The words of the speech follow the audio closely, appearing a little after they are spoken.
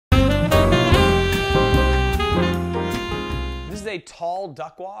a tall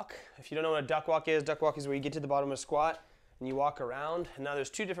duck walk. If you don't know what a duck walk is where you get to the bottom of a squat and you walk around. And now there's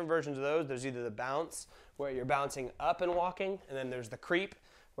two different versions of those. There's either the bounce, where you're bouncing up and walking, and then there's the creep,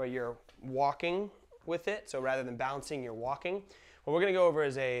 where you're walking with it. So rather than bouncing, you're walking. What we're gonna go over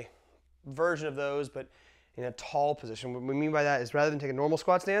is a version of those, but in a tall position. What we mean by that is rather than take a normal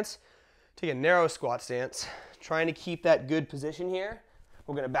squat stance, take a narrow squat stance, trying to keep that good position here.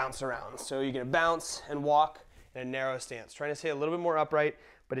 We're gonna bounce around. So you're gonna bounce and walk in a narrow stance, trying to stay a little bit more upright,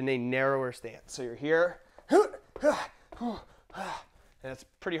 but in a narrower stance. So you're here, and it's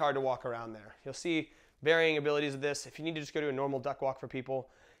pretty hard to walk around there. You'll see varying abilities of this. If you need to just go to a normal duck walk for people,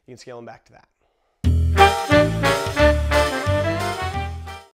 you can scale them back to that.